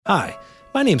Hi,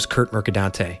 my name's Curt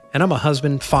and I'm a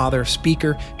husband, father,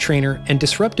 speaker, trainer, and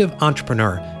disruptive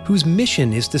entrepreneur whose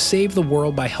mission is to save the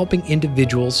world by helping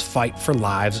individuals fight for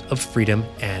lives of freedom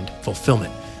and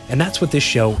fulfillment. And that's what this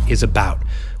show is about.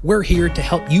 We're here to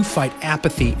help you fight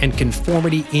apathy and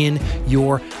conformity in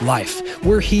your life.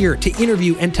 We're here to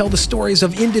interview and tell the stories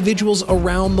of individuals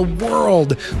around the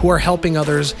world who are helping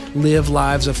others live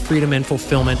lives of freedom and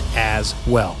fulfillment as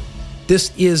well.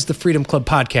 This is the Freedom Club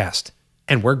Podcast,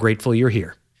 and we're grateful you're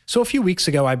here. So a few weeks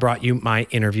ago, I brought you my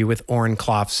interview with Oren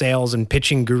Klaff, sales and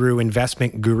pitching guru,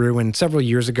 investment guru. And several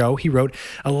years ago, he wrote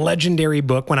a legendary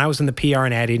book. When I was in the PR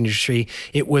and ad industry,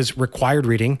 it was required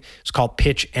reading. It's called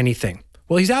Pitch Anything.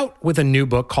 Well, he's out with a new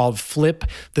book called Flip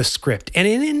the Script. And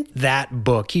in that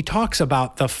book, he talks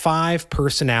about the 5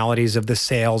 personalities of the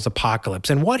sales apocalypse.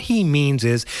 And what he means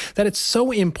is that it's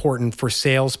so important for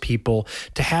salespeople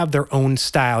to have their own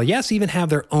style. Yes, even have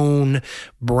their own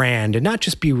brand and not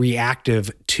just be reactive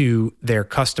to their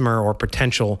customer or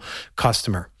potential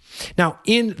customer. Now,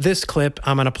 in this clip,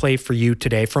 I'm going to play for you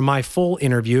today from my full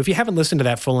interview. If you haven't listened to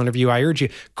that full interview, I urge you,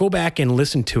 go back and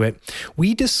listen to it.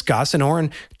 We discuss, and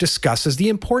Oren discusses, the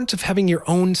importance of having your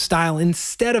own style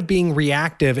instead of being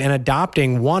reactive and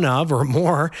adopting one of or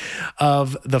more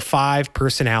of the 5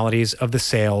 personalities of the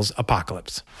sales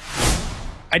apocalypse.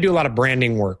 I do a lot of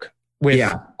branding work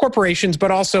with corporations, but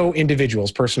also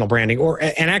individuals, personal branding,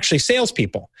 and actually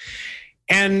salespeople.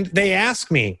 And they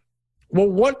ask me, well,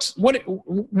 what?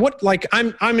 Like,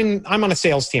 I'm on a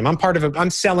sales team. I'm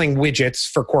selling widgets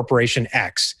for corporation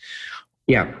X.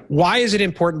 Yeah. Why is it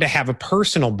important to have a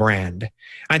personal brand?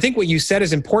 I think what you said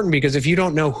is important because if you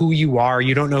don't know who you are,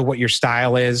 you don't know what your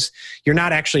style is, you're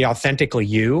not actually authentically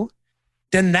you,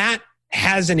 then that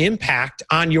has an impact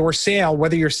on your sale,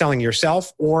 whether you're selling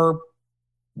yourself or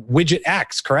widget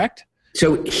X, correct?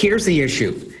 So here's the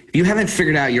issue. If you haven't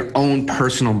figured out your own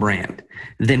personal brand,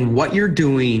 then what you're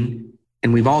doing,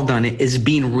 and we've all done it, is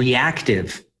being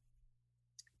reactive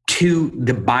to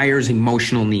the buyer's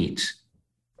emotional needs.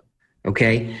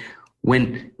 Okay?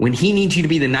 When he needs you to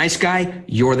be the nice guy,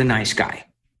 you're the nice guy.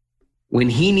 When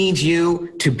he needs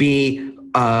you to be,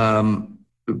 when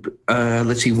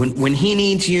he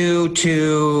needs you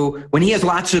to, when he has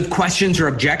lots of questions or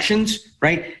objections,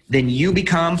 right? Then you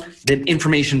become the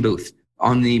information booth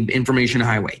on the information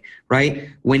highway, right?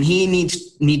 When he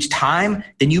needs time,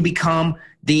 then you become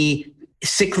the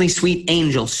sickly sweet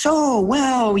angel. So,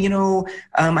 well,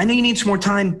 I know you need some more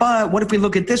time, but what if we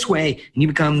look at this way? And you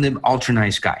become the ultra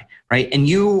nice guy, right? And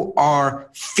you are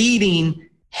feeding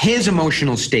his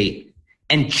emotional state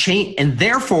and change. And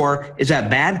therefore, is that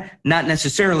bad? Not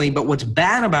necessarily, but what's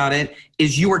bad about it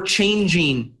is you are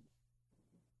changing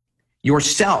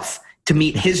yourself to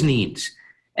meet his needs.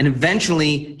 And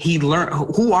eventually he learned,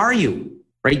 who are you?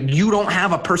 Right? You don't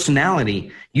have a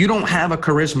personality. You don't have a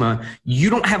charisma.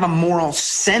 You don't have a moral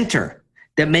center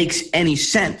that makes any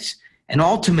sense. And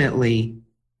ultimately,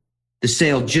 the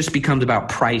sale just becomes about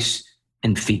price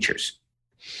and features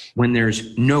when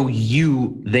there's no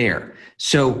you there.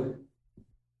 So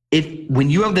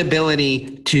when you have the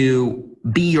ability to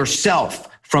be yourself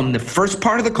from the first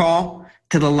part of the call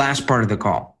to the last part of the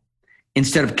call,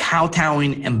 instead of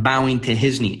kowtowing and bowing to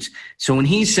his needs. So when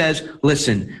he says,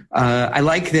 listen, I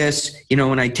like this,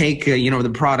 when I take,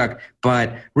 the product,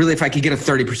 but really if I could get a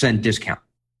 30% discount,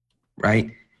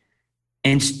 right?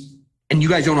 And you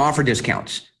guys don't offer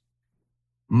discounts.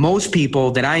 Most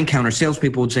people that I encounter,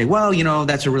 salespeople, would say, well,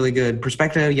 that's a really good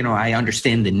perspective. I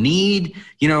understand the need,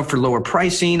 for lower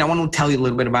pricing. I want to tell you a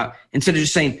little bit about, instead of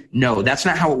just saying, no, that's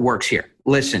not how it works here.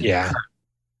 Listen,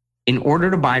 in order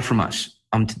to buy from us,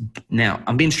 I'm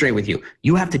being straight with you.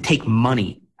 You have to take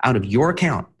money out of your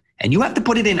account and you have to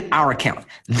put it in our account.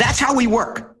 That's how we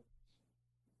work.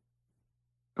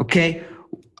 Okay.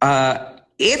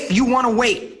 If you want to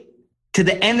wait to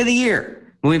the end of the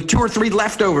year, when we have 2 or 3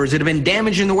 leftovers that have been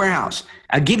damaged in the warehouse,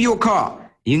 I'll give you a call.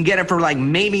 You can get it for like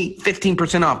maybe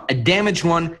 15% off, a damaged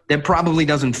one that probably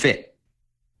doesn't fit.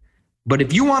 But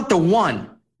if you want the one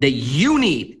that you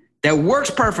need, that works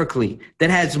perfectly, that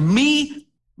has me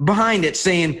behind it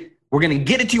saying, we're going to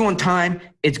get it to you on time,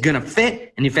 it's going to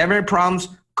fit, and if you have any problems,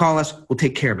 call us, we'll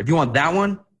take care of it. If you want that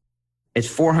one, it's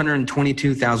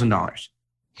 $422,000.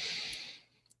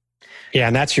 Yeah,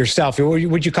 and that's yourself.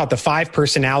 Would you call it the 5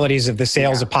 personalities of the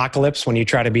sales apocalypse when you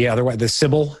try to be otherwise, the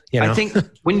Sybil? I think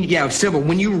Sybil,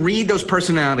 when you read those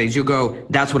personalities, you'll go,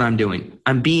 that's what I'm doing.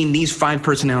 I'm being these 5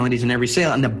 personalities in every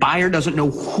sale, and the buyer doesn't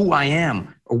know who I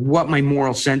am or what my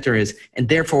moral center is, and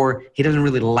therefore he doesn't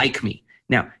really like me.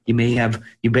 Now, you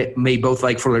may both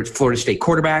like Florida State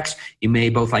quarterbacks. You may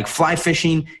both like fly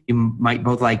fishing. You might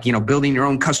both like, building your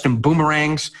own custom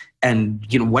boomerangs. and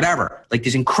whatever, like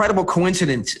these incredible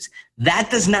coincidences. That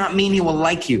does not mean he will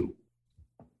like you.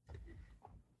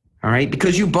 All right,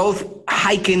 because you both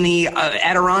hike in the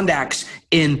Adirondacks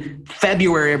in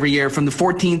February every year from the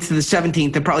 14th to the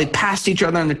 17th and probably passed each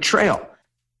other on the trail.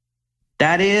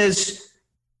 That is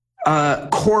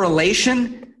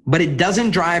correlation, but it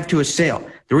doesn't drive to a sale.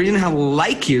 The reason he'll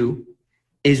like you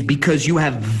is because you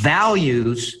have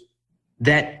values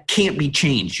that can't be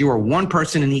changed. You are one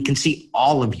person and he can see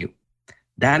all of you.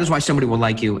 That is why somebody will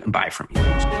like you and buy from you.